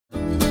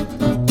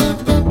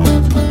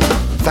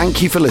Thank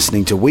you for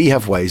listening to We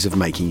Have Ways of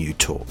Making You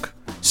Talk.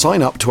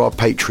 Sign up to our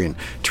Patreon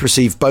to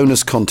receive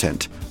bonus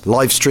content,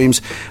 live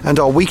streams, and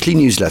our weekly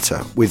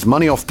newsletter with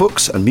money off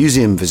books and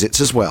museum visits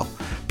as well,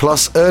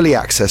 plus early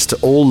access to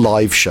all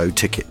live show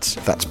tickets.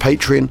 That's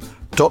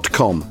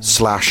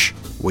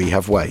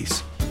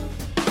patreon.com/wehaveways.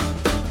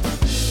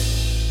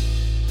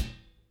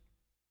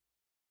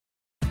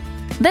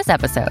 This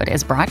episode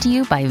is brought to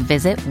you by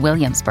Visit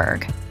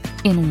Williamsburg.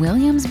 In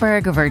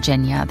Williamsburg,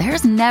 Virginia,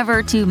 there's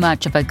never too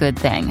much of a good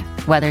thing.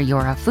 Whether you're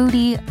a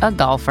foodie, a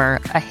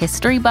golfer, a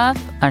history buff,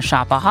 a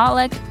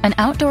shopaholic, an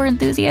outdoor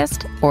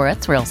enthusiast, or a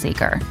thrill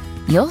seeker,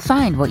 you'll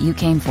find what you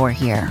came for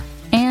here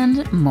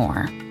and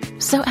more.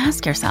 So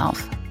ask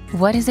yourself,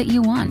 what is it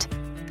you want?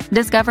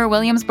 Discover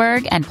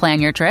Williamsburg and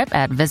plan your trip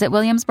at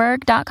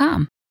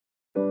visitwilliamsburg.com.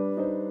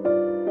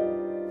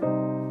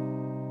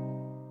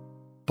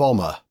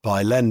 Bomber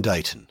by Len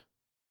Deighton.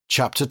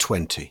 Chapter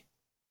 20.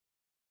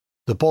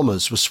 The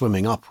bombers were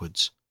swimming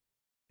upwards.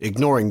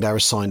 Ignoring their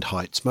assigned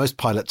heights, most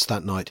pilots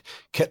that night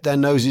kept their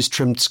noses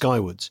trimmed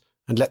skywards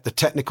and let the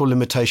technical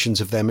limitations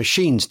of their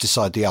machines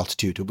decide the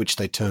altitude at which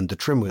they turned the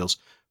trim wheels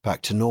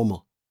back to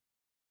normal.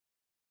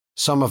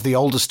 Some of the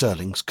older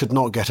Stirlings could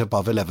not get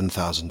above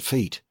 11,000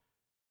 feet.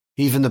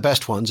 Even the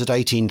best ones at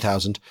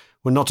 18,000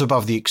 were not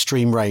above the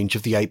extreme range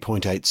of the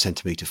 8.8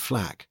 centimetre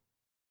flak.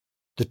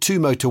 The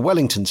two-motor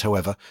Wellingtons,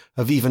 however,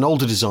 of even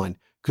older design,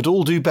 could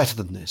all do better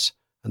than this,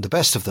 and the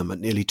best of them at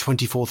nearly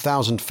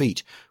 24,000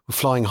 feet were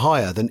flying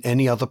higher than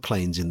any other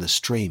planes in the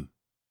stream.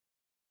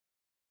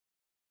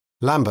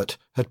 Lambert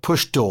had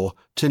pushed Dorr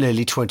to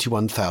nearly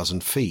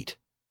 21,000 feet.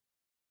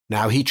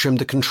 Now he trimmed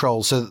the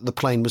controls so that the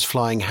plane was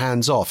flying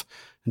hands-off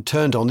and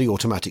turned on the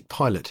automatic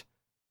pilot.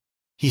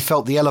 He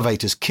felt the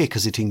elevators kick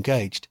as it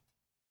engaged.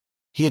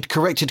 He had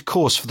corrected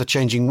course for the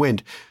changing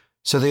wind,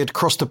 so they had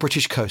crossed the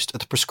British coast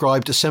at the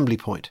prescribed assembly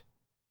point.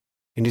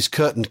 In his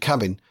curtained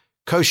cabin,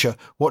 Kosher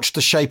watched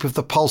the shape of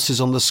the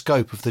pulses on the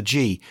scope of the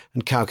G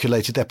and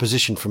calculated their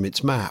position from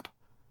its map.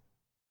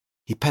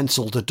 He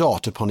penciled a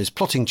dot upon his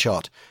plotting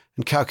chart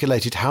and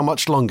calculated how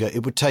much longer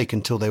it would take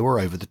until they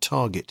were over the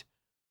target.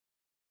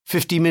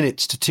 50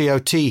 minutes to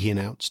TOT, he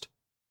announced.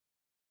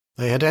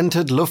 They had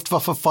entered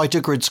Luftwaffe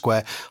Fighter Grid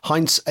Square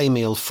Heinz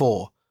Emil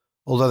 4,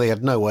 although they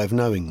had no way of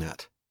knowing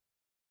that.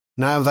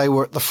 Now they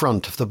were at the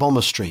front of the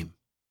bomber stream.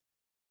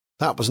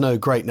 That was no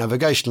great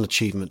navigational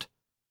achievement.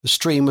 The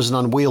stream was an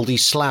unwieldy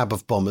slab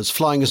of bombers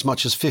flying as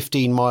much as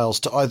 15 miles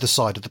to either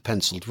side of the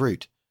penciled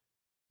route.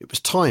 It was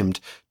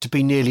timed to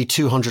be nearly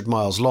 200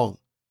 miles long.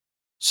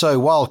 So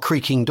while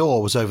Creaking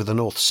Door was over the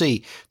North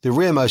Sea, the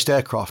rearmost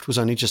aircraft was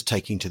only just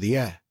taking to the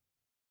air.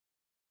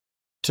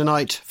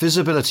 Tonight,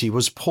 visibility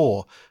was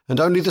poor, and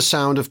only the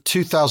sound of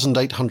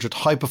 2,800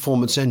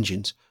 high-performance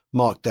engines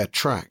marked their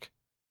track.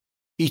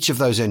 Each of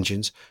those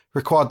engines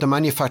required the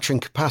manufacturing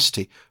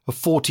capacity of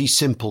 40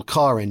 simple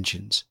car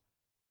engines.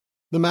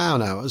 The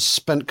man-hours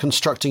spent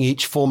constructing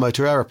each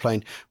four-motor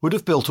aeroplane would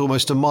have built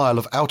almost a mile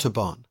of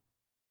autobahn.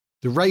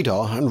 The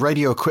radar and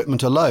radio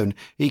equipment alone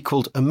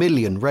equalled 1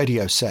 million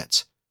radio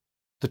sets.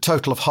 The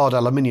total of hard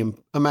aluminium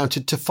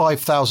amounted to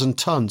 5,000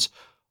 tons,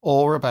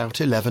 or about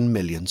 11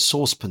 million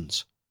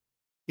saucepans.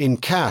 In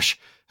cash,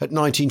 at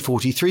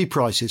 1943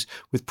 prices,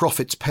 with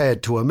profits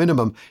pared to a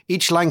minimum,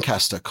 each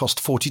Lancaster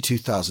cost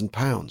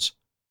 £42,000.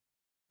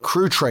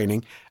 Crew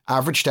training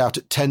averaged out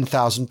at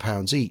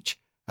 £10,000 each.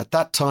 At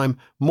that time,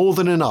 more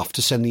than enough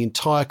to send the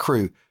entire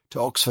crew to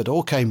Oxford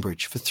or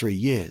Cambridge for 3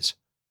 years.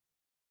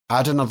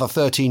 Add another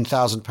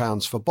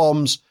 £13,000 for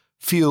bombs,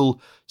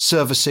 fuel,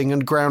 servicing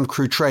and ground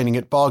crew training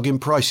at bargain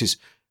prices,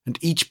 and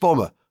each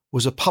bomber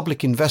was a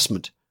public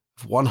investment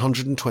of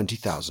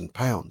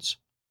 £120,000.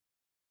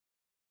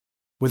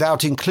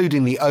 Without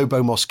including the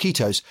oboe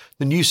mosquitoes,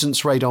 the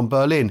nuisance raid on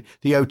Berlin,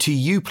 the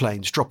OTU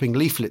planes dropping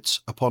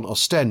leaflets upon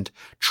Ostend,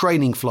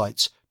 training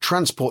flights,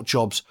 transport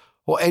jobs,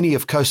 or any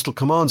of Coastal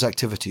Command's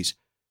activities,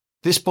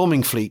 this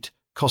bombing fleet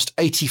cost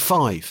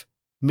 £85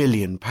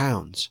 million.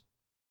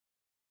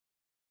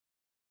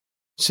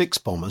 6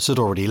 bombers had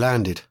already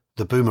landed,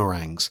 the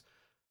Boomerangs.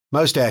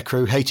 Most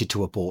aircrew hated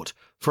to abort,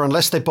 for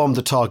unless they bombed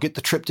the target,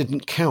 the trip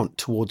didn't count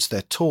towards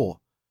their tour.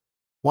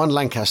 One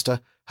Lancaster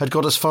had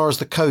got as far as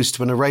the coast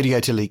when a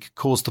radiator leak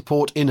caused the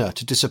port inner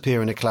to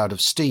disappear in a cloud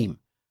of steam.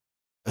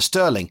 A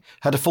Stirling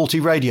had a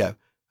faulty radio,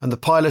 and the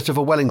pilot of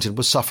a Wellington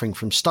was suffering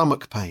from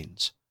stomach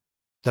pains.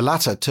 The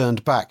latter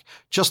turned back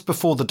just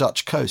before the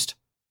Dutch coast.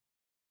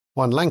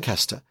 One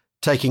Lancaster,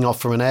 taking off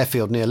from an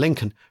airfield near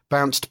Lincoln,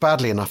 bounced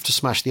badly enough to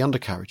smash the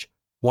undercarriage.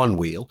 One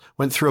wheel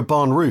went through a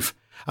barn roof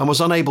and was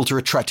unable to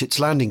retract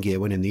its landing gear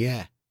when in the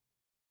air.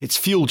 Its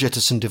fuel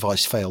jettison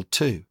device failed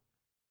too.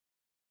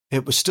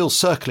 It was still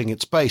circling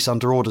its base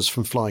under orders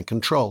from Flying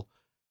Control.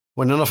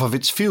 When enough of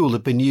its fuel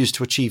had been used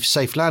to achieve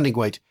safe landing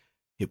weight,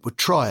 it would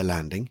try a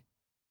landing.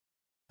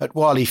 At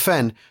Wiley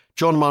Fen,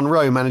 John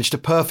Munro managed a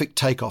perfect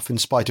takeoff in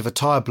spite of a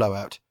tyre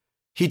blowout.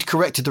 He'd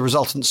corrected the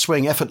resultant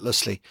swing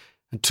effortlessly,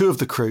 and 2 of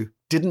the crew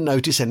didn't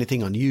notice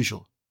anything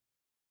unusual.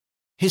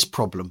 His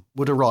problem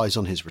would arise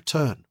on his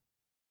return.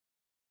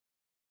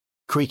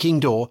 Creaking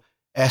Door,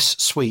 S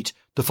Suite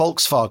the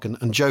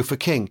Volkswagen and Joe for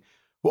King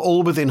were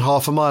all within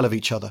half a mile of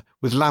each other,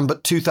 with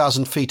Lambert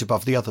 2,000 feet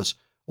above the others,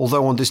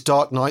 although on this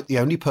dark night the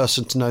only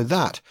person to know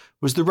that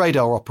was the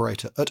radar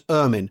operator at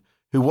Ermin,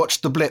 who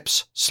watched the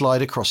blips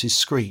slide across his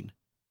screen.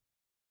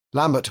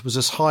 Lambert was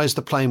as high as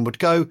the plane would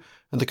go,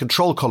 and the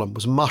control column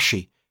was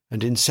mushy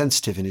and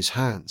insensitive in his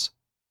hands.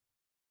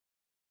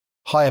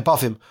 High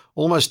above him,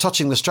 almost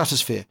touching the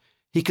stratosphere,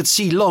 he could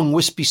see long,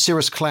 wispy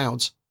cirrus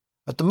clouds.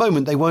 At the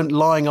moment they weren't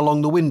lying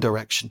along the wind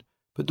direction,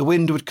 but the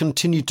wind would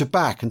continue to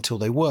back until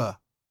they were.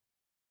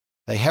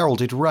 They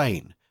heralded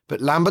rain,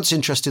 but Lambert's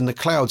interest in the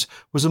clouds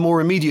was a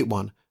more immediate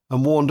one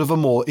and warned of a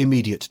more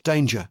immediate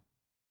danger.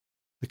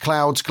 The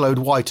clouds glowed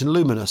white and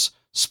luminous,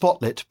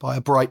 spotlit by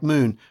a bright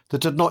moon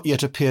that had not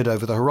yet appeared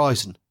over the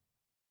horizon.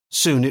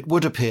 Soon it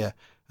would appear,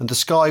 and the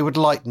sky would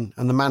lighten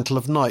and the mantle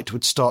of night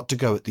would start to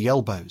go at the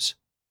elbows.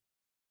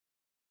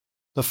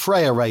 The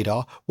Freya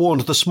radar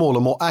warned the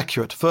smaller, more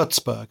accurate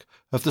Würzburg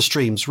of the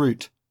stream's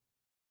route.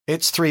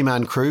 Its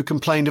three-man crew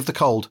complained of the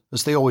cold,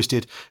 as they always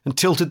did, and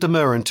tilted the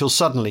mirror until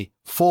suddenly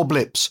 4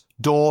 blips,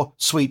 Dorr,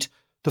 Sweet,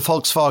 the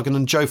Volkswagen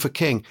and Joe for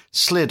King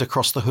slid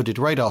across the hooded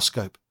radar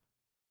scope.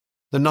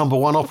 The number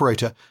 1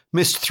 operator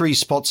missed 3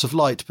 spots of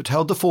light but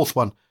held the 4th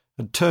one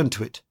and turned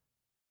to it.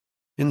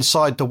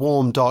 Inside the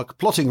warm, dark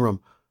plotting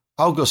room,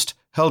 August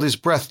held his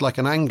breath like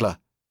an angler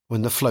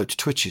when the float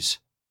twitches.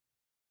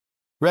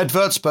 "Red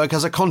Würzburg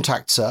has a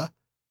contact, sir,"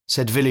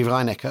 said Willi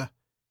Reinecker,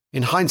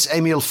 "in Heinz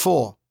Emil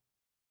 4.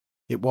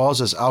 It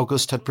was as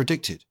August had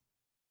predicted.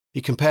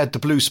 He compared the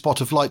blue spot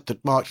of light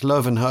that marked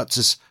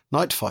Löwenhertz's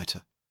night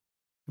fighter.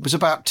 It was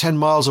about 10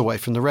 miles away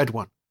from the red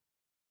one.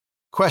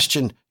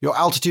 "Question your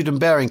altitude and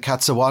bearing,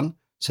 Katzer 1,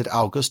 said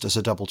August as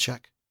a double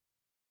check.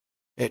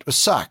 It was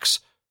Sachs,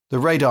 the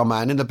radar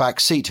man in the back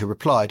seat, who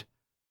replied.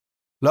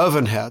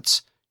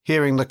 Löwenhertz,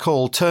 hearing the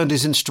call, turned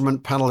his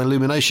instrument panel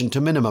illumination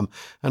to minimum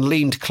and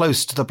leaned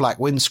close to the black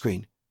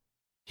windscreen.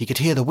 He could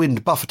hear the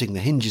wind buffeting the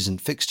hinges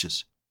and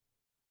fixtures.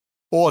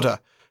 "Order,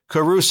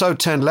 Caruso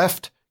 10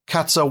 left,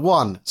 Katzer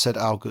 1, said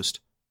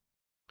August.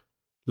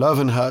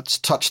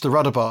 Löwenhertz touched the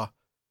rudder bar.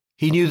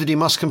 He knew that he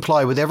must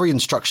comply with every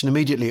instruction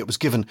immediately it was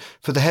given,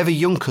 for the heavy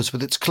Junkers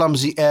with its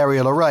clumsy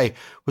aerial array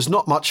was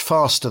not much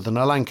faster than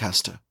a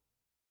Lancaster.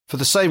 For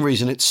the same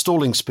reason its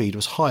stalling speed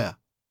was higher.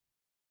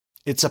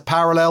 "It's a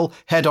parallel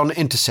head-on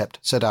intercept,"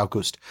 said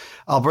August.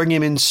 "I'll bring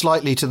him in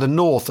slightly to the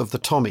north of the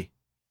Tommy."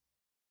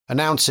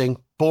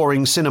 "Announcing,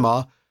 boring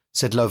cinema,"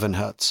 said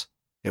Löwenhertz.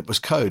 It was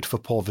code for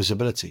poor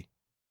visibility.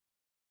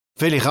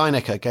 Willi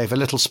Reinecker gave a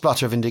little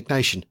splutter of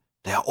indignation.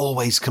 "They are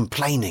always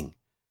complaining."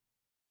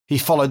 He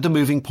followed the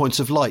moving points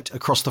of light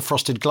across the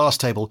frosted glass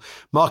table,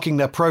 marking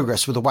their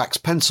progress with a wax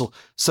pencil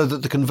so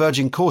that the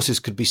converging courses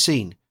could be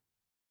seen.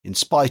 In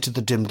spite of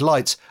the dimmed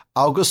lights,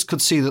 August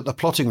could see that the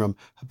plotting room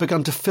had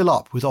begun to fill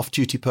up with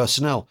off-duty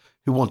personnel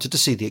who wanted to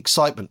see the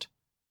excitement.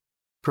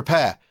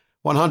 "Prepare.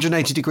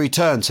 180-degree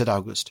turn," said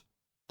August.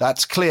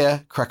 "That's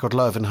clear," crackled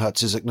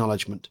Löwenhertz's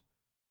acknowledgement.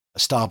 "A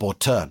starboard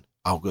turn,"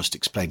 August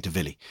explained to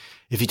Willi.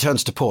 "If he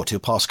turns to port, he'll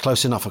pass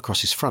close enough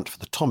across his front for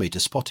the Tommy to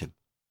spot him."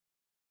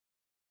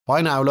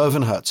 By now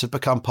Löwenhertz had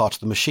become part of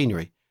the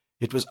machinery.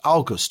 It was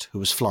August who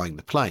was flying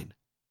the plane.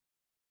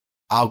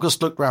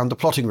 August looked round the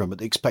plotting room at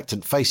the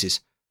expectant faces.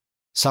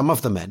 Some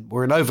of the men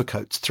were in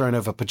overcoats thrown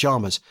over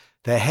pyjamas,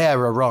 their hair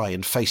awry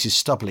and faces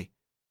stubbly.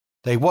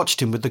 They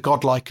watched him with the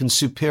godlike and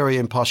superior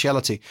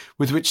impartiality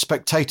with which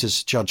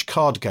spectators judge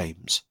card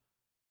games.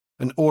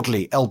 An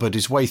orderly elbowed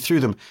his way through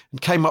them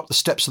and came up the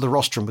steps of the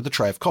rostrum with a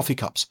tray of coffee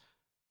cups.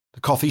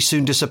 The coffee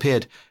soon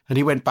disappeared, and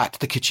he went back to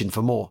the kitchen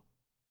for more.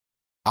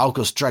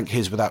 August drank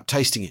his without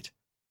tasting it.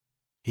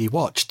 He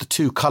watched the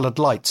two coloured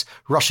lights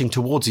rushing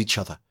towards each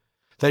other.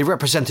 They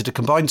represented a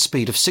combined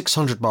speed of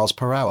 600 miles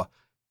per hour.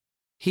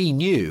 He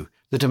knew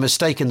that a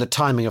mistake in the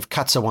timing of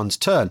Katzer 1's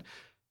turn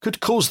could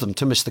cause them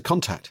to miss the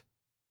contact.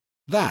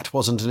 That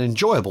wasn't an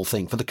enjoyable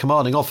thing for the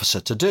commanding officer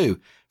to do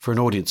for an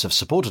audience of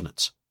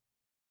subordinates.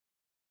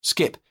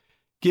 "Skip,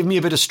 give me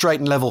a bit of straight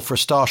and level for a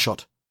star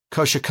shot."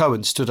 Kosher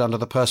Cohen stood under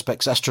the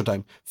Perspex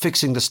astrodome,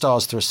 fixing the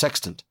stars through a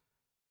sextant.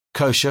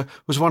 Kosher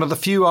was one of the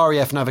few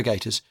RAF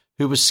navigators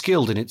who was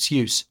skilled in its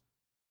use.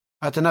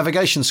 At the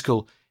navigation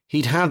school,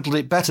 he'd handled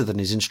it better than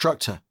his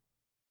instructor.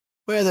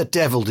 "Where the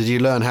devil did you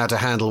learn how to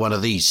handle one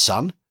of these,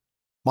 son?"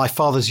 "My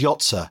father's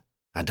yacht, sir,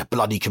 and a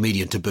bloody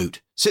comedian to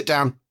boot. Sit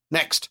down.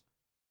 Next."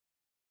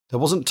 There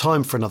wasn't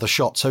time for another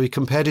shot, so he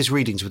compared his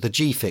readings with a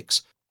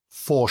G-fix.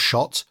 4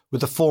 shots,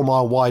 with a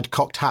 4-mile-wide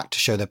cocked hat to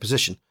show their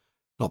position.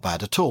 Not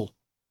bad at all.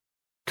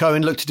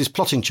 Cohen looked at his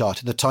plotting chart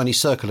in the tiny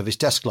circle of his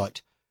desk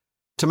light.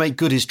 To make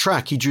good his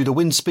track, he drew the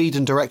wind speed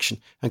and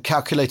direction and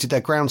calculated their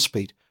ground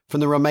speed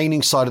from the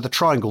remaining side of the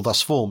triangle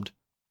thus formed.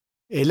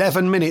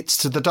 11 minutes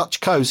to the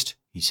Dutch coast,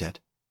 he said.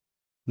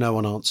 No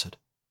one answered.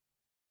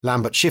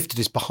 Lambert shifted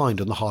his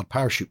behind on the hard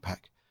parachute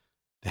pack.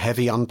 The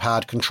heavy,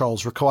 unpowered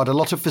controls required a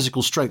lot of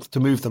physical strength to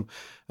move them,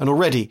 and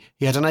already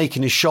he had an ache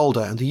in his shoulder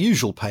and the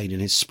usual pain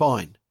in his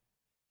spine.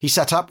 He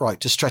sat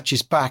upright to stretch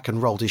his back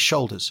and rolled his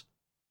shoulders.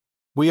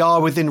 "We are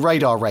within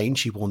radar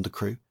range," he warned the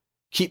crew.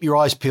 "Keep your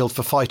eyes peeled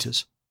for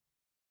fighters."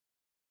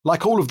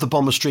 Like all of the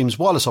bomber stream's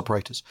wireless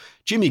operators,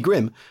 Jimmy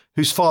Grimm,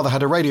 whose father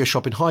had a radio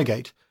shop in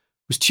Highgate,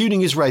 was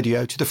tuning his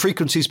radio to the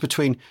frequencies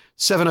between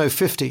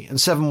 7050 and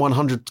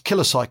 7100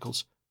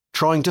 kilocycles,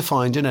 trying to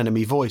find an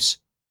enemy voice.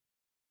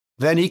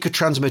 Then he could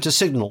transmit a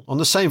signal on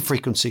the same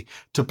frequency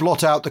to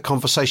blot out the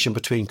conversation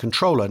between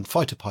controller and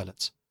fighter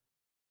pilots.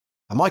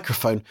 A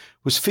microphone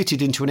was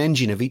fitted into an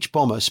engine of each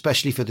bomber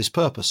especially for this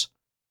purpose.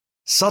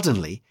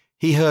 Suddenly,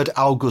 he heard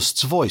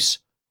August's voice.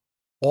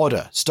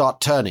 "Order, start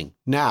turning,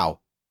 now."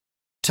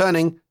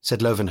 "Turning," said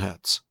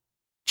Löwenherz.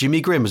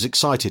 Jimmy Grimm was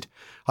excited.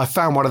 "I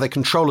found one of their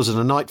controllers in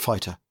a night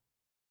fighter."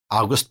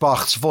 August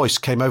Bach's voice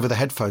came over the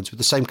headphones with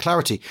the same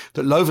clarity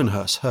that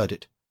Löwenherz heard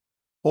it.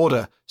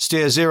 "Order,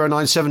 steer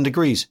 097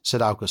 degrees,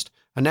 said August,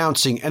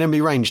 announcing enemy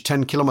range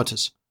 10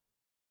 kilometres.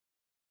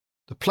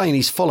 "The plane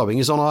he's following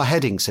is on our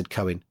heading," said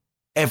Cohen.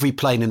 "Every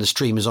plane in the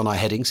stream is on our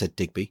heading," said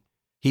Digby.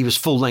 He was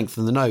full length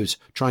in the nose,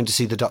 trying to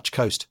see the Dutch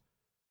coast.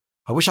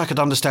 "I wish I could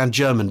understand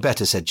German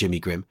better," said Jimmy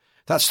Grimm.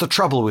 "That's the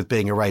trouble with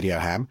being a radio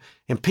ham.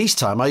 In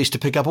peacetime I used to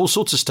pick up all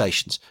sorts of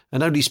stations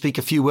and only speak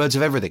a few words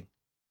of everything."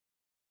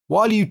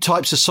 "While you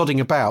types are sodding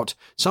about,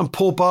 some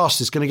poor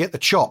bastard's going to get the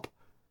chop,"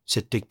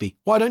 said Digby.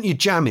 "Why don't you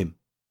jam him?"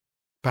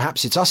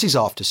 "Perhaps it's us he's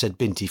after," said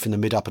Binty from the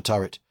mid-upper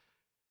turret.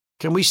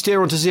 "Can we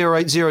steer onto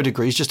 080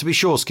 degrees just to be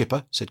sure,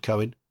 Skipper?" said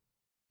Cohen.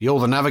 "You're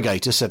the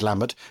navigator," said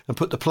Lambert, and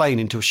put the plane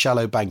into a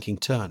shallow banking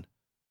turn.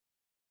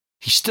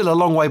 "He's still a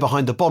long way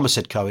behind the bomber,"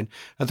 said Cohen,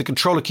 "and the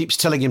controller keeps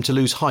telling him to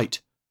lose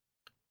height."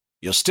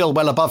 "You're still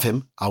well above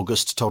him,"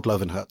 August told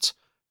Löwenherz.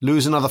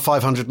 "Lose another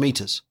 500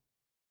 metres.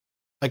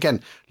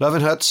 Again,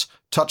 Löwenherz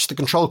touched the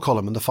control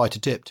column and the fighter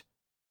dipped.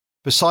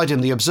 Beside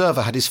him, the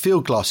observer had his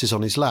field glasses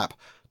on his lap.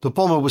 The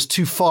bomber was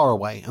too far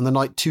away and the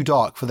night too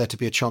dark for there to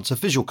be a chance of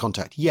visual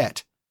contact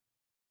yet.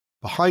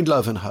 Behind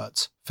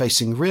Löwenherz,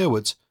 facing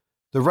rearwards,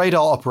 the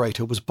radar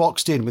operator was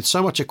boxed in with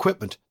so much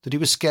equipment that he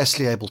was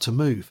scarcely able to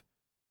move.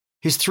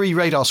 His 3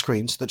 radar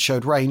screens that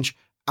showed range,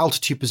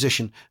 altitude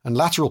position and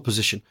lateral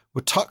position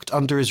were tucked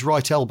under his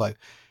right elbow,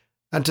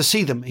 and to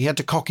see them he had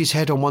to cock his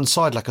head on one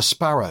side like a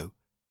sparrow.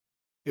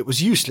 It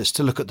was useless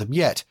to look at them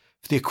yet,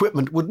 for the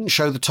equipment wouldn't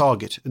show the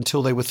target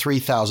until they were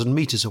 3,000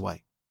 metres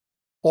away.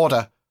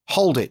 "Order,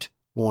 hold it,"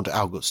 warned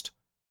August.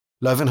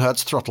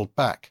 Löwenherz throttled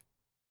back.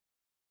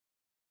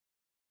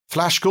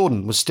 Flash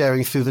Gordon was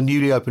staring through the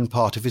newly opened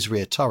part of his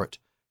rear turret.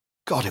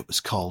 God, it was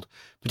cold,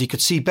 but he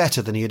could see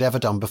better than he had ever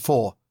done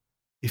before.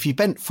 If he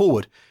bent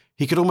forward,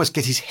 he could almost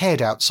get his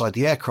head outside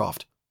the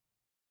aircraft.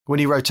 When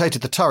he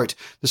rotated the turret,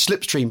 the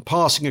slipstream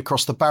passing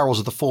across the barrels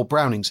of the 4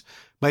 Brownings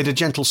made a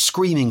gentle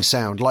screaming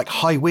sound like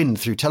high wind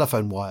through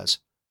telephone wires.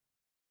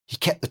 He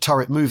kept the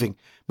turret moving,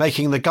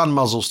 making the gun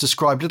muzzles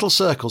describe little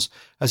circles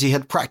as he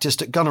had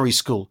practiced at gunnery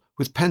school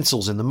with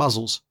pencils in the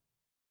muzzles.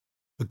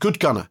 A good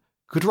gunner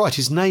could write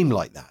his name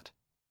like that.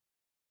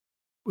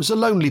 It was a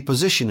lonely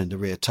position in the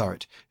rear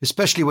turret,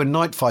 especially when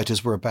night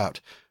fighters were about,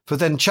 for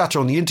then chatter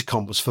on the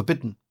intercom was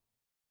forbidden.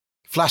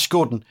 Flash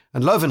Gordon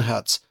and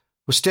Löwenherz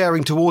were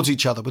staring towards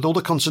each other with all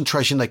the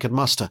concentration they could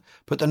muster,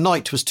 but the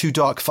night was too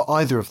dark for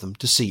either of them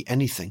to see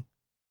anything.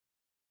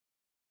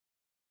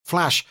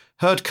 Flash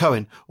heard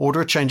Cohen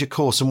order a change of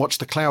course and watched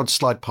the clouds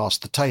slide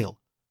past the tail.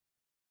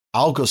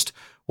 August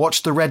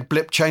watched the red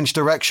blip change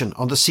direction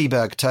on the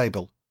Seeberg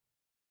table.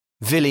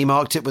 Willi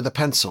marked it with a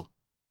pencil.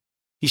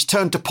 "He's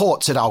turned to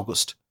port," said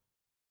August.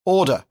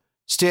 "Order,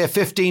 steer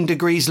 15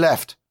 degrees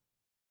left.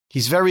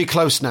 He's very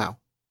close now."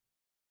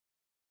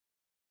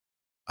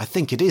 "I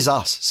think it is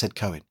us," said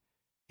Cohen.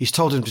 "He's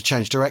told him to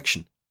change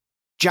direction."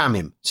 "Jam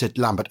him," said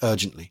Lambert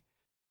urgently.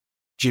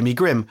 Jimmy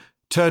Grimm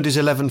turned his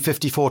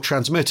 1154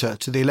 transmitter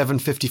to the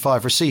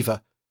 1155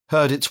 receiver,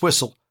 heard its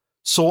whistle,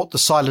 sought the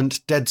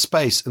silent dead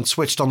space and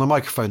switched on the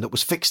microphone that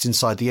was fixed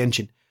inside the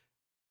engine.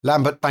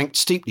 Lambert banked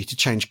steeply to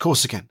change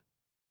course again.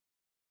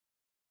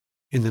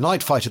 In the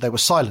night fighter they were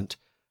silent.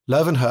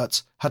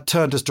 Löwenherz had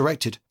turned as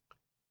directed.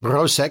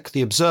 Brosek,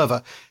 the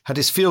observer, had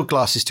his field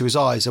glasses to his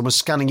eyes and was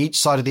scanning each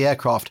side of the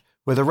aircraft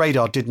where the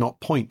radar did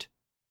not point.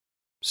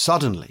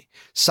 Suddenly,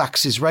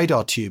 Sachs's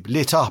radar tube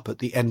lit up at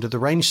the end of the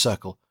range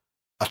circle.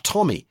 A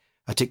Tommy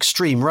at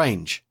extreme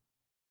range.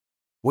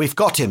 "We've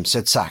got him,"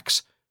 said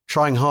Sachs,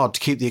 trying hard to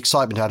keep the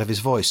excitement out of his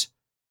voice.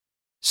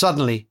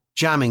 Suddenly,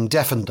 jamming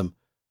deafened them.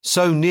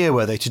 So near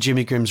were they to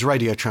Jimmy Grimm's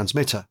radio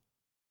transmitter.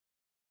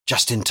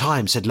 "Just in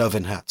time," said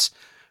Löwenherz,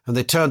 and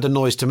they turned the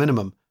noise to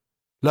minimum.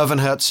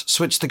 Löwenherz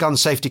switched the gun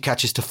safety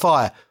catches to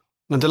fire,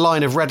 and a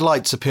line of red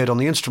lights appeared on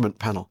the instrument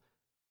panel.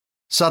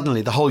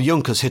 Suddenly, the whole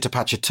Junkers hit a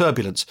patch of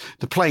turbulence.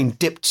 The plane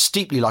dipped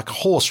steeply like a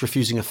horse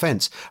refusing a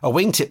fence. A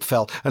wingtip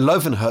fell, and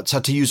Löwenherz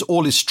had to use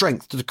all his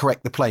strength to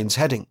correct the plane's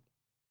heading.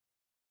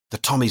 "The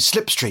Tommy's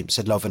slipstream,"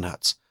 said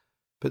Löwenherz,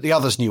 but the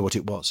others knew what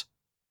it was.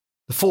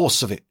 The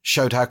force of it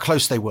showed how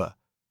close they were,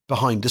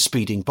 behind the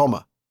speeding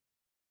bomber.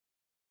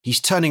 "He's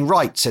turning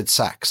right," said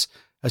Sachs,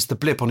 as the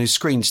blip on his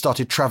screen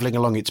started travelling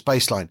along its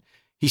baseline.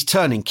 "He's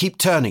turning, keep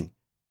turning."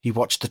 He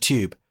watched the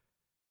tube.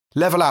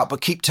 "Level out,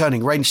 but keep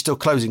turning, range still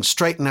closing,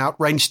 straighten out,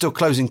 range still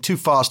closing, too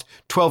fast,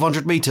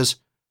 1,200 metres.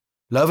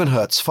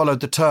 Löwenherz followed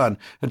the turn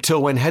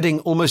until when heading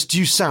almost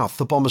due south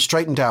the bomber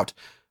straightened out,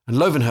 and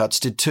Löwenherz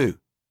did too.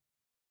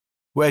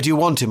 "Where do you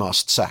want him?"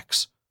 asked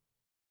Sachs.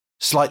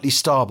 "Slightly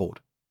starboard.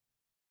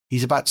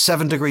 He's about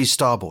 7 degrees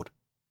starboard."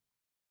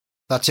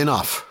 "That's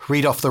enough.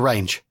 Read off the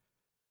range.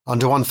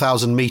 Under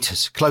 1,000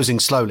 metres, closing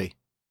slowly."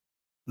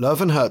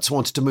 Löwenherz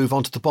wanted to move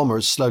onto the bomber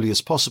as slowly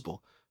as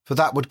possible, for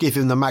that would give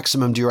him the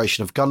maximum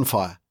duration of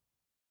gunfire.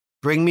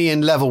 "Bring me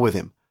in level with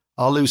him.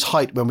 I'll lose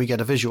height when we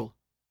get a visual."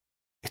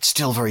 "It's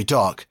still very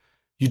dark.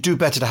 You'd do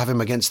better to have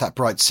him against that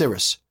bright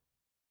cirrus."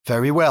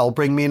 "Very well,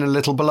 bring me in a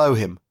little below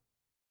him."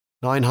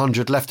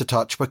 900 left a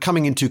touch. We're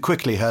coming in too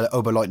quickly, Herr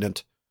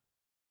Oberleutnant."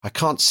 "I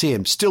can't see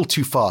him. Still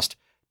too fast.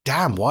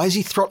 Damn, why is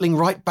he throttling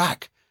right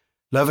back?"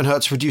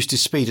 Löwenherz reduced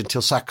his speed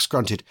until Sachs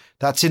grunted.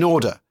 "That's in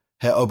order,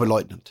 Herr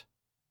Oberleutnant."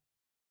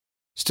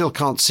 "Still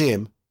can't see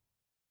him.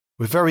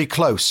 We're very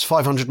close,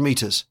 500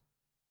 metres.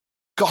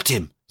 "Got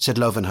him," said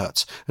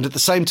Löwenherz, and at the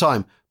same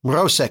time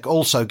Mrozek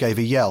also gave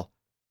a yell.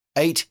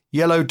 8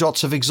 yellow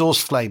dots of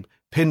exhaust flame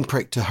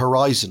pinpricked to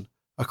horizon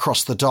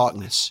across the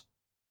darkness.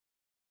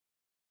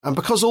 And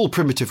because all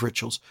primitive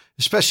rituals,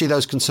 especially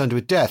those concerned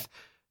with death,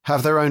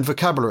 have their own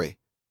vocabulary,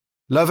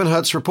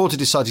 Löwenherz reported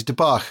his sighting to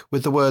Bach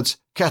with the words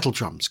kettle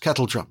drums,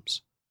 kettle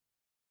drums.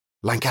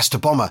 "Lancaster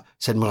bomber,"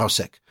 said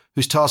Mrozek,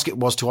 whose task it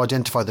was to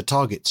identify the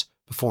targets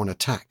before an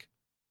attack.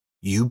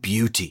 "You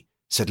beauty,"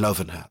 said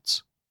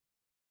Löwenherz.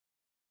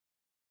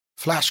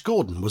 Flash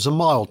Gordon was a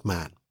mild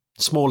man,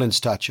 small in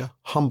stature,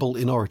 humble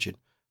in origin,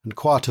 and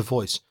quiet of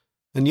voice,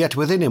 and yet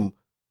within him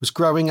was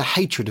growing a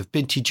hatred of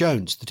Binty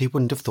Jones that he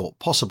wouldn't have thought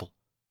possible.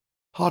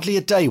 Hardly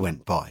a day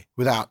went by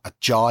without a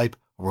jibe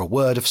or a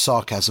word of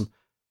sarcasm,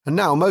 and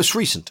now, most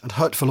recent and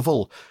hurtful of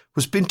all,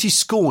 was Binty's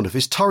scorn of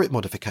his turret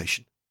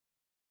modification.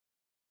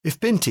 If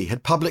Binty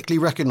had publicly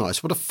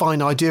recognised what a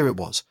fine idea it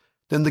was,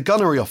 then the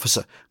gunnery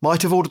officer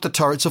might have ordered the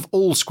turrets of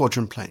all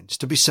squadron planes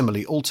to be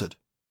similarly altered.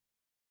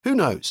 Who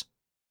knows?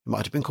 It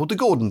might have been called the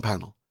Gordon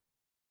panel.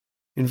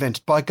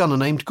 Invented by a gunner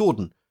named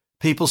Gordon.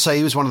 People say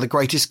he was one of the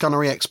greatest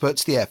gunnery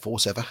experts the Air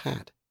Force ever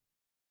had.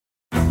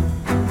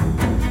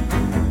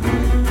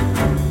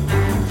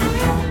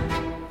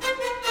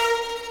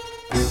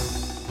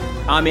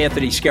 I'm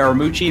Anthony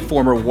Scaramucci,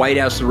 former White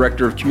House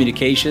Director of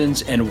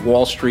Communications and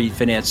Wall Street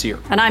financier.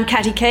 And I'm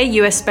Katty Kay,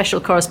 US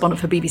Special Correspondent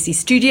for BBC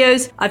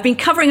Studios. I've been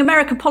covering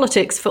American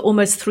politics for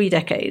almost 3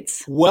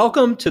 decades.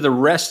 Welcome to The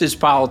Rest is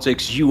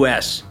Politics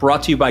US,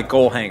 brought to you by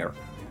Goalhanger.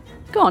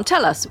 Go on,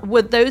 tell us,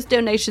 were those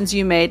donations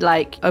you made,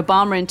 like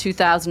Obama in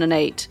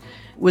 2008,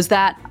 was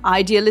that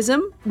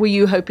idealism? Were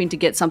you hoping to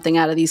get something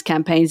out of these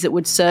campaigns that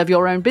would serve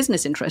your own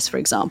business interests, for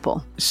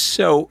example?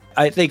 So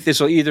I think this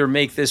will either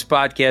make this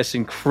podcast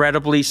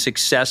incredibly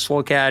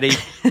successful, Katty,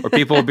 or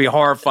people will be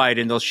horrified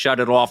and they'll shut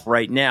it off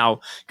right now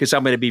because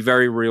I'm going to be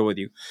very real with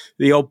you.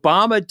 The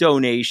Obama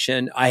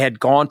donation, I had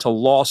gone to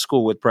law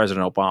school with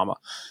President Obama.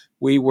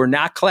 We were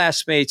not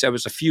classmates. I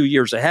was a few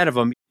years ahead of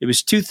him. It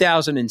was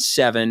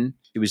 2007.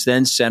 He was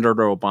then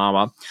Senator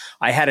Obama.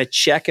 I had a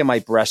check in my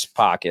breast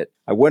pocket.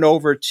 I went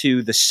over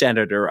to the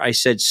senator. I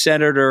said,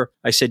 "Senator,"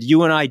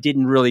 "you and I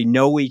didn't really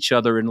know each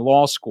other in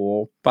law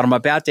school, but I'm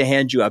about to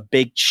hand you a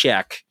big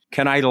check.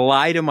 Can I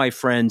lie to my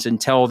friends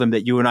and tell them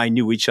that you and I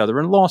knew each other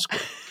in law school?"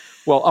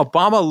 Well,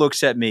 Obama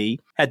looks at me,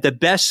 had the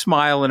best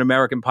smile in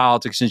American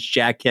politics since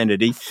Jack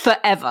Kennedy.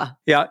 Forever.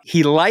 Yeah,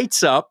 he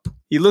lights up.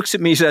 He looks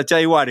at me and says, "I'll tell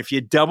you what, if you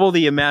double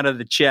the amount of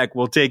the check,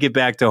 we'll take it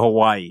back to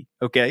Hawaii."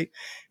 Okay.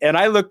 And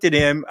I looked at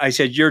him. I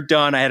said, "You're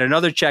done." I had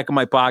another check in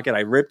my pocket. I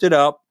ripped it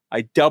up.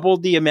 I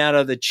doubled the amount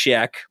of the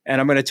check. And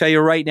I'm going to tell you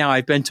right now,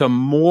 I've been to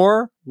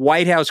more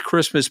White House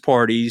Christmas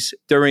parties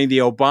during the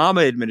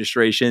Obama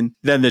administration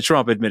than the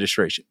Trump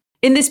administration.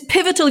 In this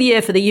pivotal year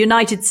for the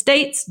United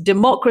States,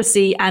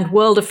 democracy, and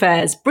world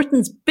affairs,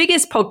 Britain's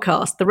biggest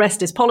podcast, The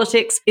Rest is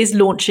Politics, is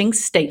launching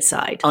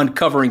stateside.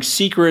 Uncovering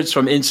secrets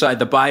from inside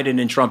the Biden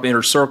and Trump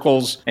inner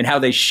circles and how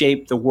they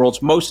shape the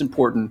world's most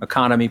important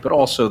economy, but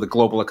also the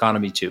global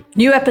economy too.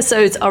 New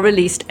episodes are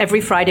released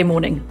every Friday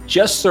morning.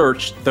 Just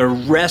search The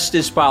Rest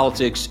is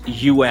Politics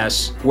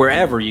US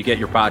wherever you get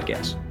your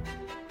podcasts.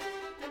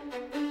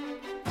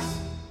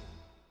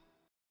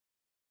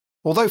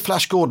 Although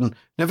Flash Gordon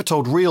never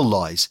told real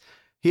lies,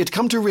 he had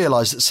come to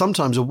realise that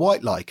sometimes a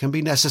white lie can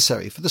be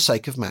necessary for the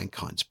sake of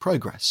mankind's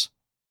progress.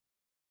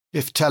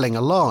 If telling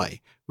a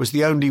lie was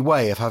the only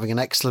way of having an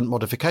excellent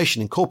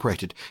modification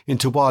incorporated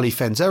into Wiley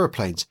Fenn's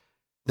aeroplanes,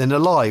 then a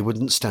lie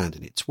wouldn't stand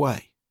in its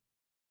way.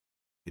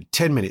 In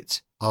 10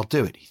 minutes, I'll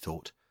do it, he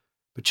thought,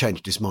 but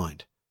changed his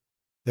mind.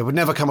 There would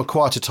never come a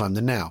quieter time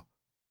than now.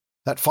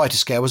 That fighter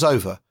scare was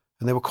over,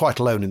 and they were quite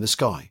alone in the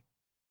sky.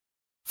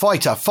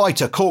 "Fighter,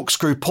 fighter,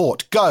 corkscrew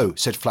port, go,"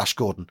 said Flash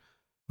Gordon.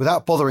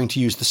 Without bothering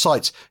to use the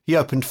sights, he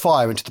opened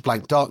fire into the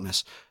blank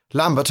darkness.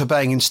 Lambert,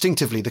 obeying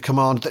instinctively the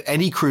command that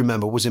any crew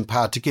member was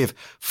empowered to give,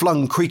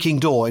 flung creaking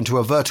door into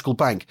a vertical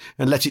bank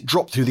and let it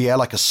drop through the air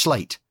like a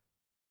slate.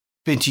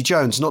 Binty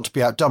Jones, not to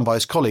be outdone by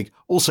his colleague,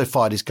 also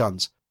fired his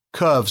guns.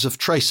 Curves of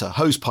tracer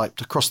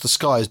hose-piped across the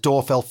sky as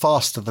door fell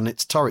faster than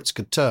its turrets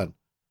could turn.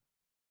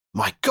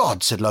 "My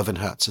God," said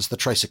Löwenherz as the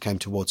tracer came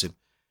towards him.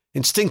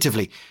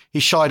 Instinctively, he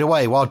shied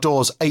away while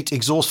Dawes' 8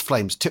 exhaust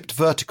flames tipped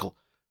vertical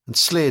and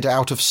slid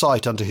out of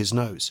sight under his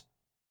nose.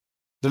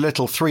 The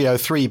little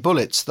 .303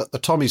 bullets that the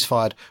Tommies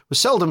fired were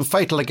seldom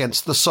fatal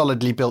against the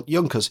solidly built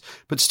Junkers,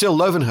 but still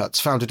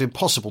Löwenherz found it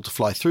impossible to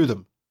fly through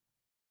them.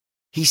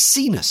 "He's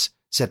seen us,"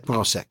 said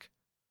Mrozek.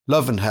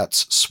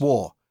 Löwenherz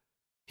swore.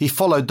 He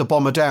followed the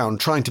bomber down,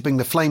 trying to bring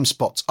the flame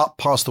spots up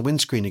past the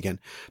windscreen again,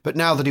 but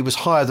now that he was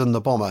higher than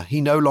the bomber, he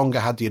no longer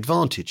had the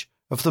advantage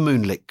of the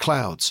moonlit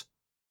clouds.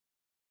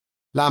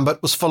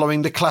 Lambert was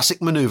following the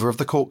classic manoeuvre of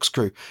the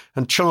corkscrew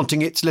and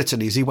chanting its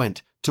litany as he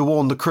went, to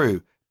warn the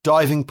crew: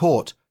 diving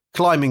port,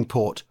 climbing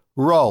port,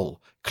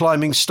 roll,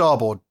 climbing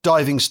starboard,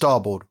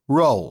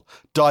 roll,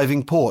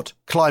 diving port,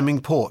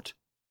 climbing port.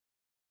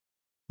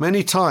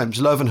 Many times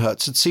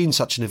Löwenherz had seen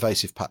such an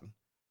evasive pattern.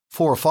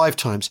 4 or 5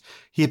 times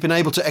he had been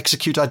able to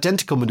execute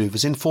identical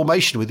manoeuvres in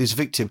formation with his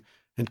victim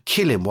and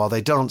kill him while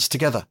they danced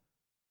together.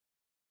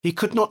 He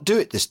could not do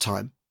it this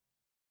time.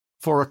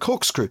 For a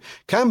corkscrew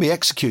can be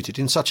executed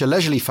in such a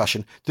leisurely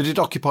fashion that it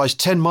occupies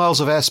 10 miles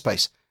of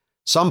airspace.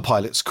 Some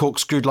pilots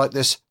corkscrewed like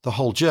this the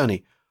whole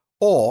journey,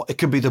 or it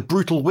can be the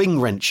brutal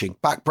wing-wrenching,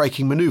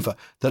 back-breaking manoeuvre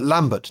that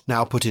Lambert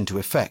now put into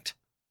effect.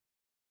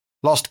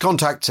 "Lost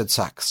contact," said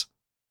Sachs.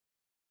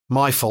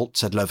 "My fault,"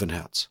 said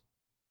Löwenherz.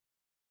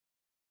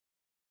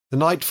 The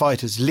night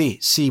fighter's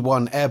Lee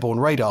C-1 airborne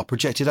radar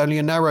projected only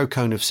a narrow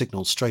cone of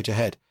signals straight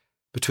ahead,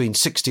 between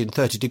 60 and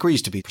 30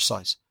 degrees to be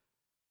precise.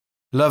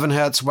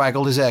 Löwenherz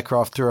waggled his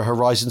aircraft through a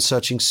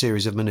horizon-searching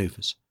series of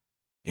manoeuvres.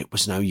 It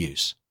was no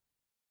use.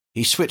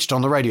 He switched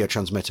on the radio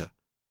transmitter.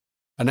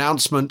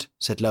 "Announcement,"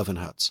 said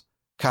Löwenherz.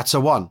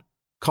 "Katzer 1.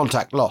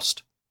 Contact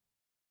lost."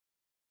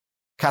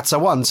 "Katzer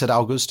 1, said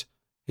August,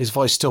 his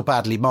voice still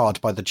badly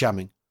marred by the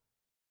jamming.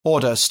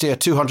 "Order, steer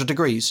 200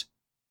 degrees.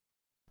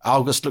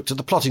 August looked at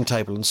the plotting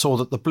table and saw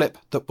that the blip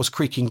that was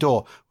creaking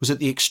door was at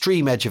the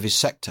extreme edge of his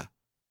sector.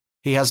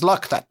 "He has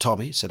luck, that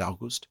Tommy," said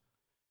August.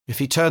 "If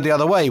he turned the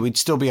other way, we'd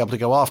still be able to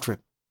go after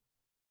him."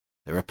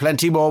 "There are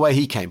plenty more where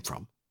he came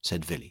from,"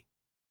 said Villy.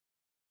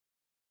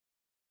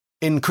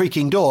 In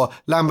creaking door,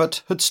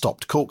 Lambert had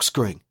stopped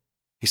corkscrewing.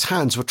 His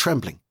hands were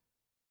trembling.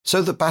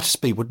 So that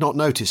Battersby would not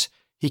notice,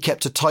 he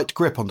kept a tight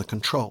grip on the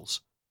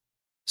controls.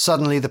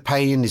 Suddenly the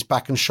pain in his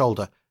back and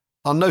shoulder,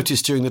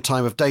 unnoticed during the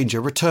time of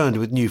danger, returned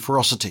with new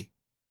ferocity.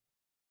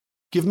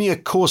 "Give me a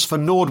course for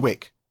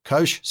Nordwick,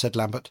 Koch," said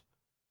Lambert.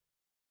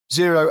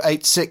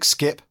 086,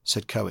 Skip,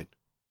 said Cohen.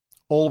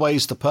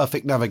 Always the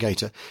perfect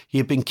navigator, he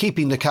had been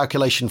keeping the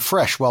calculation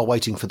fresh while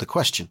waiting for the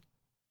question.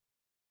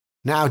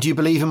 "Now do you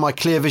believe in my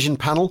clear vision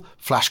panel?"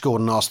 Flash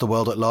Gordon asked the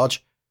world at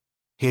large.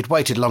 He had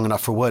waited long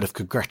enough for a word of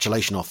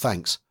congratulation or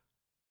thanks.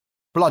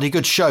 "Bloody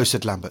good show,"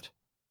 said Lambert.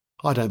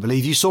 "I don't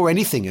believe you saw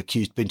anything,"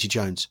 accused Binty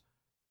Jones.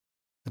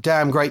 "A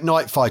damn great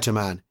night fighter,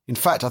 man. In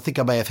fact, I think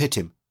I may have hit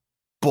him."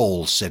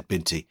 "Balls," said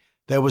Binty.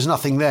 "There was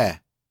nothing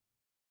there."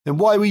 "Then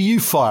why were you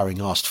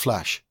firing?" asked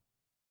Flash.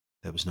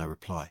 There was no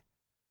reply.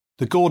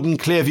 "The Gordon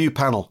Clearview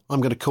panel,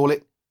 I'm going to call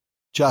it."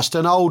 "Just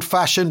an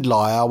old-fashioned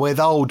liar with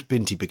old—"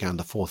 Binty began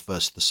the 4th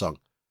verse of the song.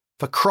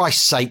 "For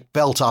Christ's sake,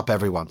 belt up,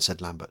 everyone,"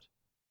 said Lambert.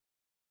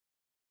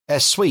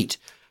 S. Sweet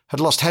had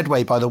lost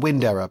headway by the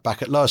wind error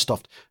back at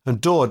Lowestoft, and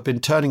Daw had been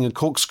turning and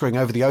corkscrewing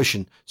over the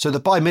ocean, so that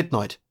by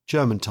midnight,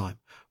 German time,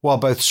 while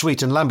both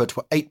Sweet and Lambert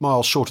were 8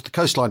 miles short of the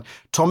coastline,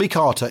 Tommy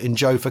Carter in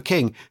Joe for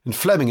King and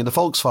Fleming in the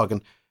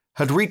Volkswagen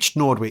had reached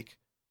Nordwick,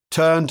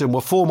 turned and were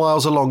 4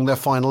 miles along their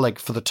final leg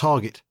for the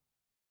target.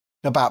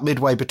 About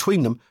midway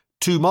between them,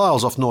 2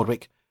 miles off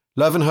Nordwick,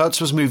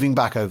 Löwenherz was moving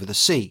back over the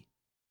sea.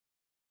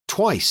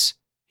 Twice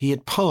he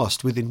had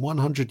passed within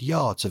 100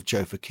 yards of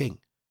Joe for King.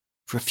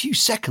 For a few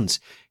seconds,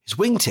 his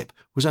wingtip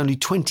was only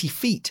 20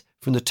 feet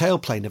from the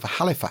tailplane of a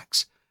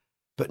Halifax,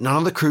 but none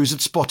of the crews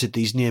had spotted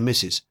these near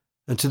misses,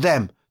 and to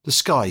them the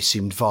sky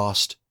seemed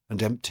vast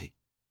and empty.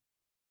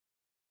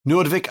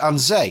 Noordwijk aan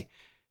Zee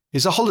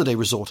is a holiday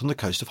resort on the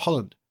coast of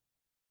Holland.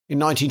 In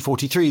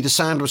 1943, the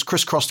sand was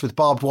crisscrossed with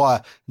barbed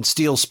wire and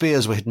steel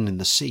spears were hidden in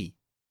the sea.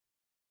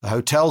 The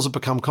hotels had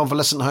become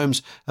convalescent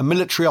homes and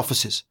military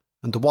offices,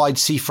 and the wide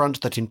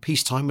seafront that in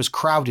peacetime was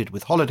crowded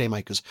with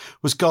holidaymakers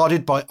was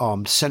guarded by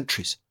armed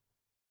sentries.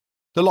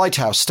 The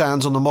lighthouse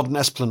stands on the modern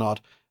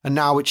esplanade, and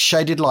now its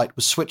shaded light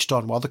was switched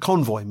on while the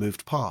convoy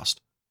moved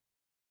past.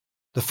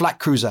 The flak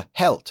cruiser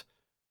Helt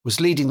was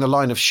leading the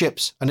line of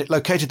ships, and it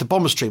located the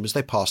bomber stream as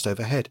they passed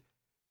overhead.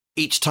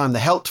 Each time the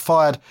Helt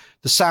fired,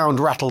 the sound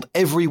rattled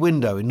every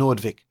window in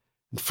Nordwick,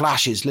 and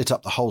flashes lit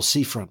up the whole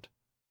seafront.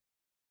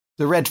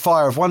 The red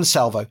fire of one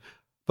salvo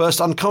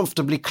burst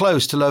uncomfortably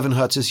close to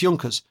Löwenherz's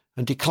Junkers,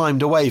 and he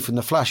climbed away from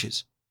the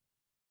flashes.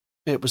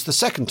 It was the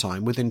second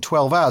time within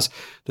 12 hours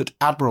that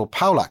Admiral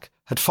Paulak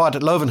had fired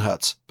at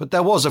Löwenherz, but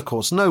there was, of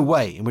course, no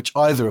way in which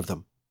either of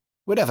them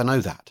would ever know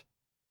that.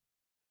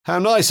 "How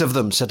nice of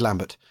them," said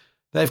Lambert.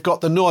 "They've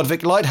got the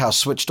Nordwick lighthouse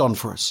switched on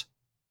for us."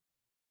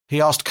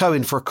 He asked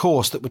Cohen for a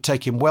course that would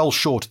take him well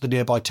short of the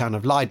nearby town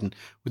of Leiden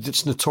with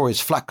its notorious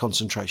flak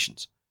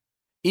concentrations.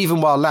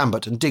 Even while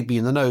Lambert and Digby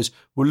in the nose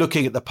were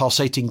looking at the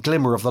pulsating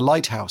glimmer of the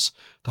lighthouse,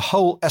 the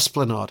whole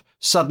esplanade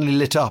suddenly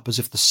lit up as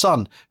if the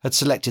sun had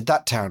selected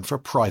that town for a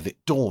private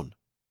dawn.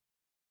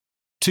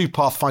 2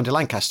 Pathfinder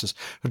Lancasters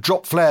had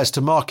dropped flares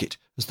to mark it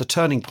as the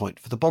turning point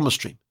for the bomber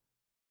stream.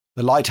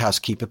 The lighthouse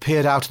keeper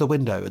peered out of the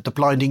window at the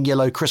blinding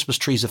yellow Christmas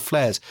trees of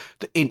flares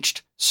that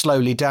inched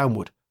slowly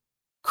downward,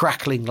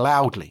 crackling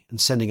loudly and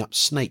sending up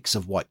snakes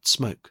of white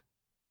smoke.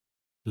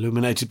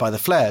 Illuminated by the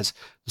flares,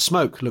 the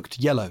smoke looked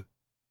yellow.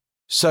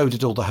 So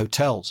did all the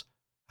hotels,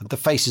 and the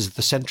faces of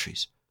the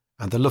sentries,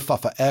 and the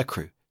Luftwaffe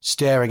aircrew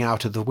staring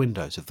out of the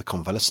windows of the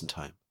convalescent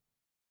home.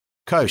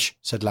 "Kosh,"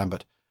 said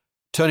Lambert.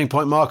 "Turning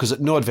point markers at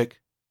Nordvik."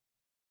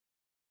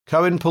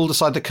 Cohen pulled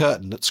aside the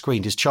curtain that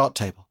screened his chart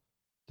table.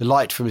 The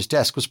light from his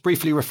desk was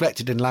briefly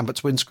reflected in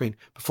Lambert's windscreen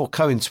before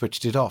Cohen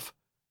switched it off.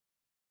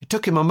 It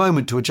took him a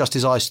moment to adjust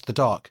his eyes to the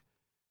dark.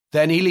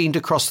 Then he leaned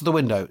across to the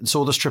window and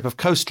saw the strip of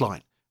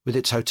coastline, with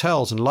its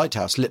hotels and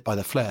lighthouse lit by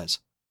the flares.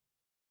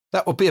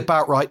 "That would be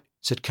about right,"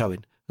 said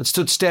Cohen, and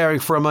stood staring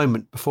for a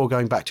moment before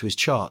going back to his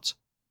charts.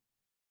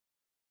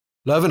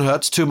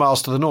 Löwenherz, 2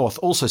 miles to the north,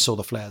 also saw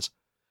the flares.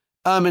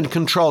 "I'm in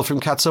control from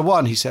Katza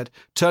 1, he said.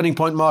 "Turning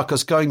point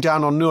markers going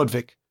down on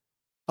Nordvik.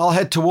 I'll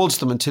head towards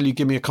them until you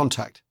give me a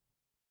contact."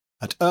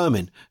 At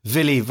Ermin,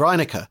 Willi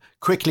Reinecker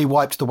quickly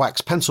wiped the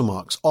wax pencil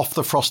marks off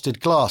the frosted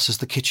glass as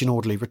the kitchen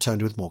orderly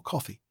returned with more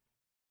coffee.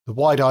 The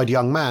wide-eyed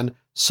young man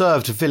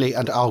served Willi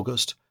and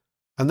August,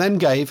 and then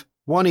gave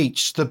one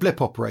each to the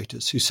blip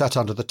operators who sat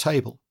under the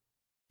table.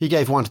 He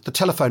gave one to the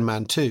telephone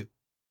man too.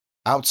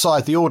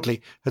 Outside, the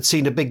orderly had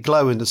seen a big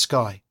glow in the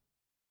sky.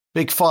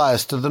 "Big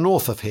fires to the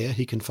north of here,"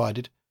 he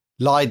confided.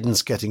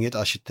 "Leiden's getting it,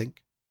 I should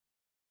think."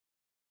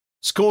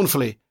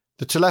 Scornfully,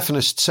 the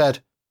telephonist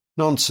said,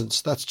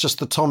 "Nonsense, that's just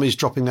the Tommies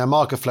dropping their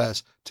marker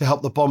flares to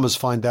help the bombers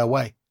find their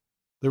way.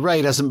 The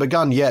raid hasn't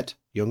begun yet,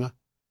 Junge."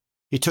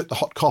 He took the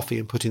hot coffee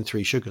and put in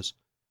 3 sugars.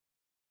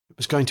 It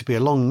was going to be a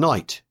long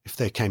night if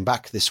they came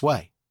back this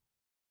way.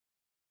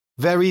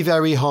 Very,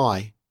 very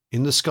high,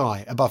 in the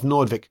sky, above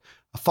Nordvik,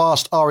 a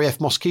fast RAF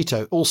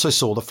Mosquito also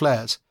saw the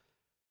flares.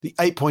 The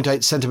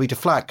 8.8 centimetre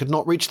flak could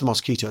not reach the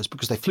Mosquitoes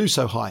because they flew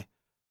so high.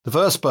 The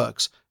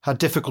Würzburgs had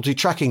difficulty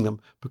tracking them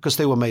because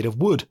they were made of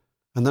wood,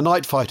 and the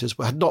night fighters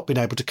had not been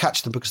able to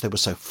catch them because they were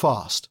so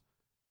fast.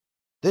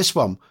 This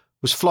one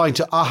was flying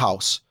to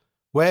Ahaus,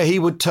 where he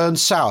would turn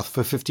south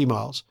for 50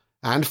 miles,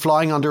 and,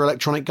 flying under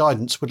electronic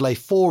guidance, would lay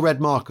 4 red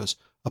markers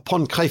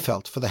upon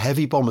Krefeld for the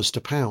heavy bombers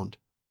to pound.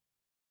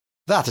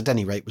 That, at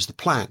any rate, was the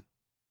plan.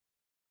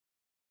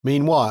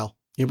 Meanwhile,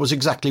 it was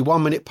exactly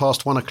 1 minute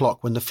past 1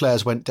 o'clock when the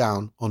flares went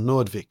down on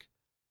Nordvik.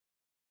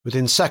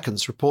 Within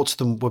seconds, reports of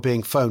them were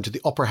being phoned to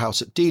the Opera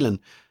House at Dielen,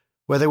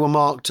 where they were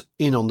marked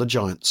in on the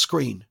giant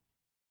screen.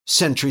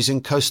 Sentries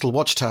in coastal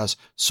watchtowers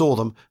saw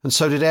them, and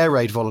so did air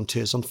raid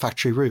volunteers on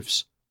factory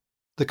roofs.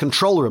 The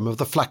control room of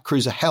the flak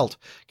cruiser Held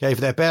gave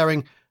their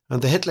bearing,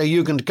 and the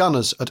Hitlerjugend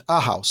gunners at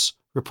Ahaus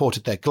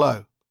reported their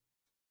glow.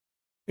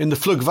 In the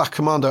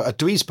Flugwachkommando at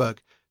Duisburg,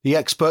 the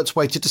experts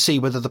waited to see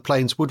whether the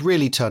planes would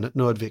really turn at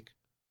Nordvik.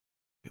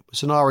 It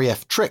was an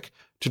RAF trick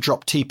to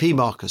drop TP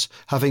markers,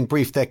 having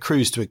briefed their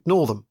crews to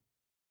ignore them.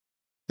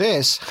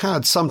 This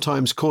had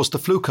sometimes caused the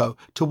Fluko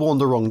to warn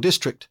the wrong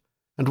district,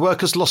 and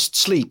workers lost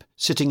sleep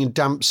sitting in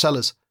damp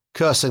cellars,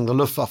 cursing the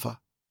Luftwaffe.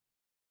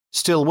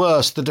 Still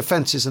worse, the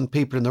defences and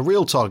people in the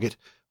real target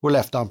were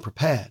left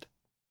unprepared.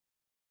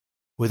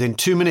 Within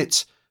 2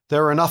 minutes,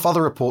 there were enough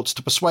other reports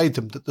to persuade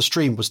them that the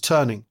stream was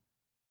turning.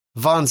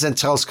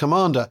 Warnzentral's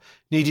commander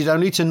needed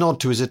only to nod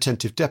to his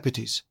attentive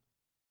deputies.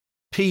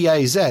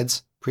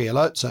 PAZs,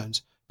 pre-alert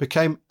zones,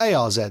 became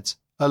ARZs,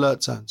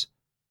 alert zones,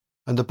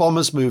 and the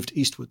bombers moved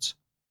eastwards.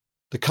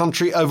 The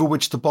country over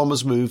which the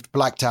bombers moved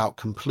blacked out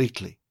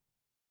completely.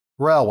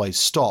 Railways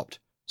stopped,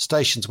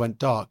 stations went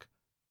dark,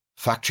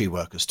 factory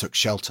workers took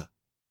shelter.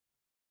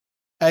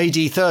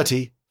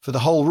 AD-30 for the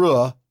whole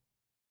Ruhr,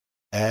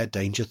 Air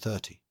Danger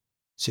 30.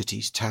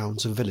 Cities,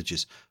 towns and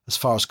villages as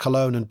far as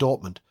Cologne and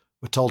Dortmund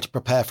were told to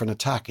prepare for an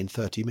attack in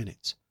 30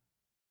 minutes.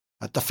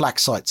 At the flak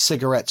sites,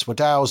 cigarettes were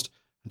doused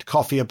and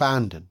coffee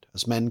abandoned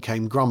as men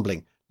came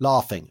grumbling,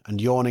 laughing and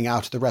yawning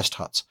out of the rest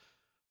huts,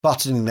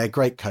 buttoning their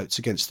greatcoats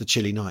against the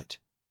chilly night.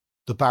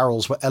 The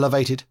barrels were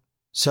elevated,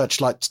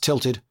 searchlights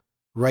tilted,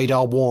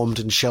 radar warmed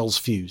and shells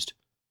fused.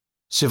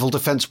 Civil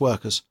defence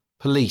workers,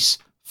 police,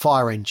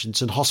 fire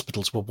engines and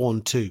hospitals were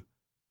warned too.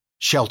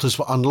 Shelters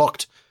were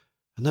unlocked,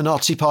 and the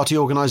Nazi Party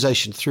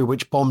organisation through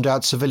which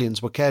bombed-out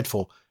civilians were cared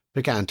for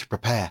began to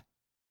prepare.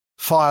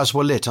 Fires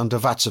were lit under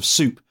vats of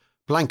soup,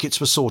 blankets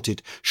were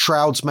sorted,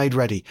 shrouds made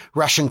ready,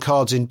 ration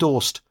cards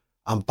endorsed,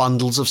 and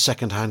bundles of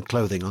second-hand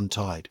clothing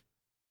untied.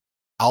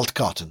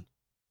 Altgarten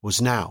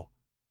was now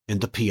in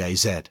the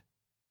PAZ.